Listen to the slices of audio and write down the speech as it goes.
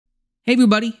Hey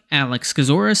everybody, Alex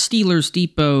Kozora,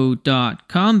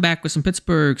 SteelersDepot.com, back with some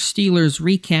Pittsburgh Steelers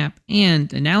recap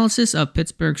and analysis of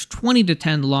Pittsburgh's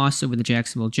 20-10 loss over the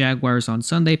Jacksonville Jaguars on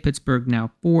Sunday. Pittsburgh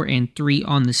now 4-3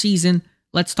 on the season.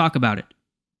 Let's talk about it.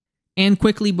 And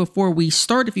quickly before we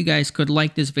start, if you guys could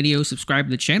like this video, subscribe to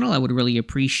the channel, I would really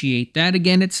appreciate that.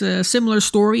 Again, it's a similar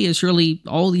story as really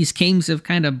all these games have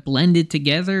kind of blended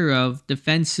together of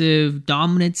defensive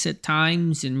dominance at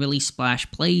times and really splash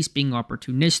plays, being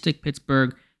opportunistic.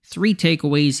 Pittsburgh, 3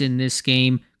 takeaways in this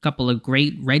game, a couple of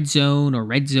great red zone or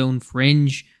red zone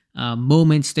fringe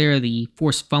moments there. The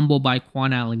forced fumble by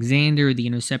Quan Alexander, the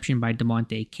interception by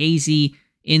DeMonte Casey.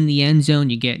 In the end zone,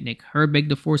 you get Nick Herbig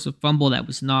to force a fumble. That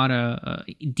was not a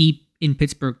deep in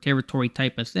Pittsburgh territory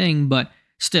type of thing, but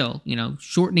still,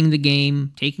 shortening the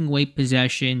game, taking away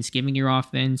possessions, giving your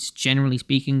offense, generally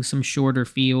speaking, some shorter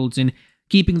fields, and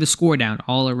keeping the score down.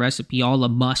 All a recipe, all a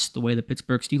must, the way the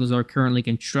Pittsburgh Steelers are currently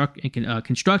constructed.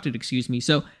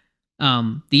 So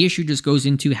the issue just goes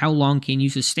into how long can you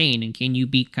sustain, and can you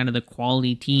beat kind of the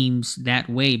quality teams that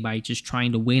way by just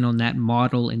trying to win on that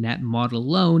model and that model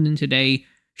alone. And today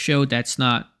showed that's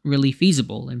not really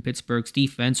feasible. And Pittsburgh's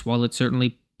defense, while it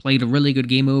certainly played a really good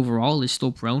game overall, is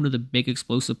still prone to the big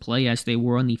explosive play as they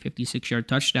were on the 56-yard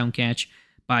touchdown catch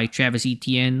by Travis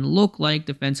Etienne. Looked like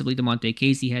defensively DeMonte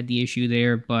Casey had the issue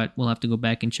there, but we'll have to go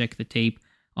back and check the tape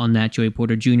on that. Joey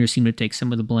Porter Jr. seemed to take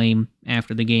some of the blame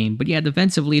after the game. But yeah,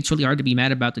 defensively, it's really hard to be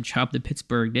mad about the job that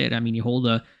Pittsburgh did. I mean, you hold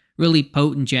a really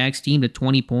potent Jags team to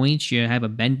 20 points. You have a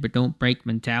bend but don't break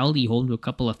mentality. You hold to a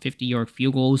couple of 50-yard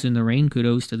field goals in the rain.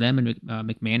 Kudos to them and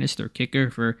McManus, their kicker,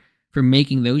 for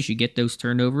making those. You get those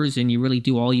turnovers, and you really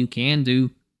do all you can to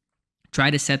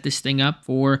try to set this thing up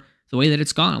for the way that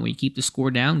it's gone. When you keep the score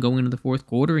down going into the fourth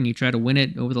quarter, and you try to win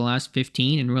it over the last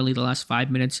 15 and really the last 5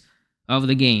 minutes of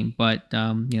the game. But,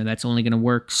 that's only going to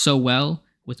work so well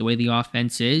with the way the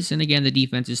offense is. And again, the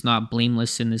defense is not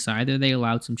blameless in this either. They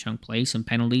allowed some chunk plays, some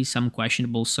penalties, some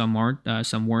questionable, some weren't,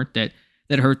 that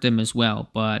hurt them as well.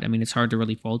 But, I mean, it's hard to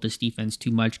really fault this defense too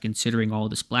much considering all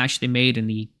the splash they made and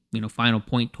the, final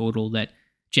point total that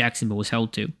Jacksonville was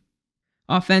held to.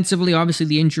 Offensively, obviously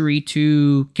the injury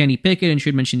to Kenny Pickett, and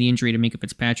should mention the injury to Minkah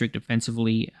Fitzpatrick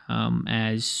defensively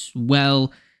as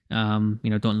well.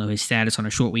 Don't know his status on a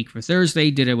short week for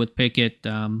Thursday. Did it with Pickett.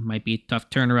 Might be a tough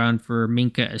turnaround for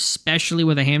Minkah, especially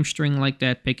with a hamstring like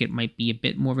that. Pickett might be a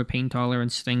bit more of a pain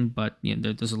tolerance thing, but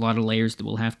there's a lot of layers that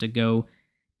will have to go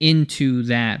into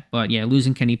that. But yeah,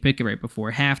 losing Kenny Pickett right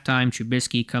before halftime.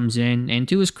 Trubisky comes in, and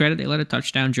to his credit, they let a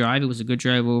touchdown drive. It was a good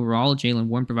drive overall. Jaylen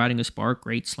Warren providing a spark.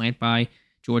 Great slant by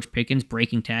George Pickens,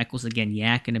 breaking tackles. Again,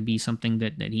 Yak going to be something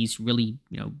that he's really,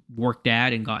 worked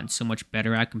at and gotten so much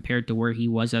better at compared to where he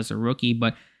was as a rookie.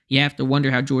 But you have to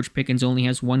wonder how George Pickens only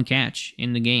has 1 catch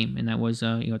in the game. And that was,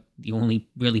 the only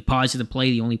really positive play,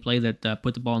 the only play that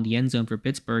put the ball in the end zone for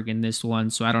Pittsburgh in this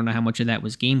one. So I don't know how much of that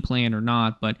was game plan or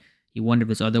not, but you wonder if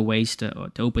there's other ways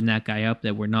to open that guy up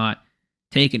that we're not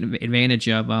taking advantage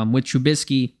of. With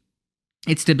Trubisky,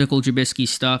 it's typical Trubisky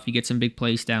stuff. You get some big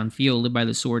plays downfield, live by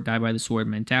the sword, die by the sword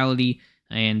mentality,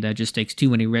 and just takes too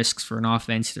many risks for an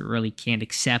offense that really can't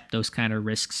accept those kind of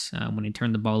risks when they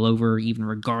turn the ball over, even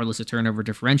regardless of turnover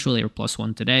differential. They were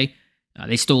 +1 today.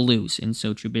 They still lose, and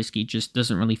so Trubisky just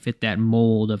doesn't really fit that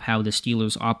mold of how the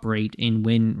Steelers operate and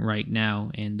win right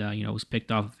now. And, was picked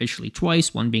off officially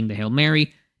twice, one being the Hail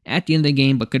Mary at the end of the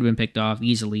game, but could have been picked off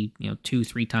easily,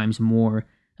 2-3 times more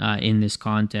in this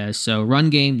contest. So run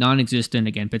game, non-existent.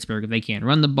 Again, Pittsburgh, if they can't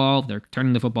run the ball, they're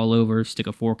turning the football over, stick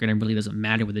a fork in it. It really doesn't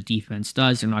matter what the defense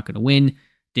does. They're not going to win.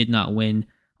 Did not win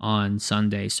on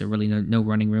Sunday. So really no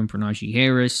running room for Najee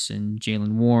Harris and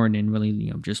Jaylen Warren, and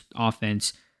really, just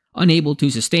offense unable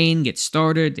to sustain, get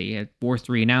started. They had 4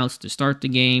 3-and-outs to start the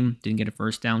game. Didn't get a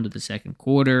first down to the second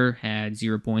quarter. Had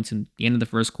 0 points in the end of the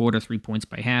first quarter, 3 points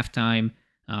by halftime.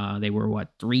 They were,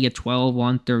 3 of 12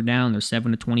 on third down. They're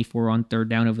 7 of 24 on third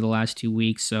down over the last 2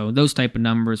 weeks. So those type of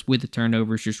numbers with the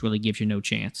turnovers just really gives you no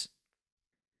chance.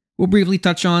 We'll briefly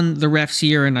touch on the refs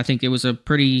here, and I think it was a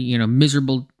pretty,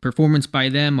 miserable performance by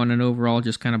them on an overall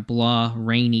just kind of blah,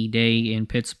 rainy day in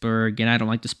Pittsburgh. And I don't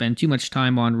like to spend too much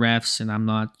time on refs, and I'm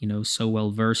not, so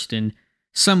well versed in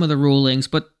some of the rulings,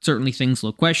 but certainly things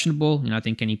look questionable. I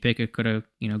think Kenny Pickett could have,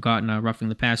 gotten a roughing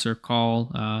the passer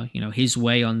call, his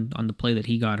way on the play that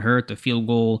he got hurt, the field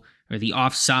goal or the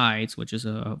offsides, which is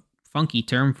a funky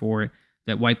term for it,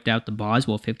 that wiped out the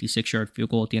Boswell 56-yard field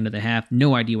goal at the end of the half.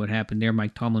 No idea what happened there.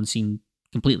 Mike Tomlin seemed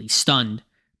completely stunned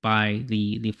by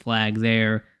the flag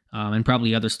there, and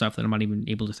probably other stuff that I'm not even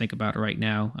able to think about right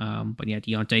now. But yeah,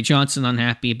 Deontay Johnson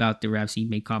unhappy about the refs. He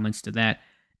made comments to that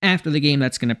after the game,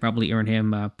 that's going to probably earn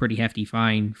him a pretty hefty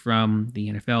fine from the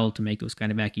NFL to make those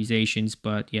kind of accusations.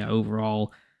 But yeah,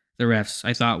 overall, the refs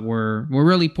I thought were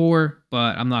really poor,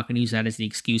 but I'm not going to use that as the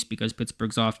excuse because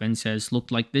Pittsburgh's offense has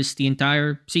looked like this the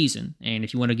entire season. And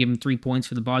if you want to give him 3 points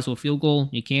for the Boswell field goal,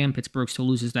 you can. Pittsburgh still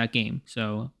loses that game.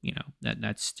 So,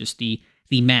 that's just the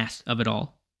math of it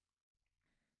all.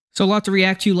 So a lot to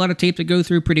react to, a lot of tape to go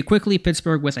through pretty quickly.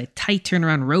 Pittsburgh with a tight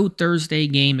turnaround road Thursday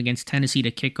game against Tennessee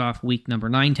to kick off week number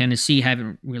 9. Tennessee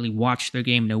haven't really watched their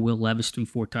game. No Will Levis threw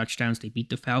 4 touchdowns. They beat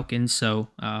the Falcons. So,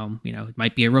 it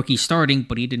might be a rookie starting,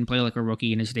 but he didn't play like a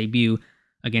rookie in his debut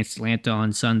against Atlanta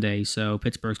on Sunday. So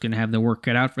Pittsburgh's going to have their work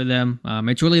cut out for them.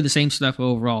 It's really the same stuff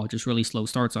overall. Just really slow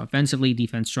starts offensively.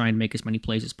 Defense trying to make as many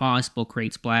plays as possible,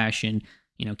 create splash, and,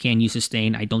 can you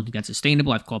sustain? I don't think that's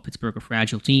sustainable. I've called Pittsburgh a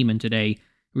fragile team, and today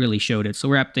really showed it. So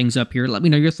wrap things up here. Let me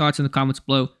know your thoughts in the comments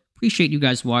below. Appreciate you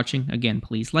guys watching. Again,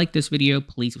 please like this video.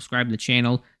 Please subscribe to the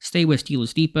channel. Stay with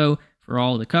Steelers Depot for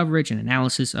all the coverage and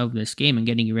analysis of this game and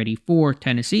getting you ready for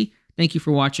Tennessee. Thank you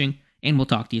for watching, and we'll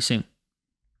talk to you soon.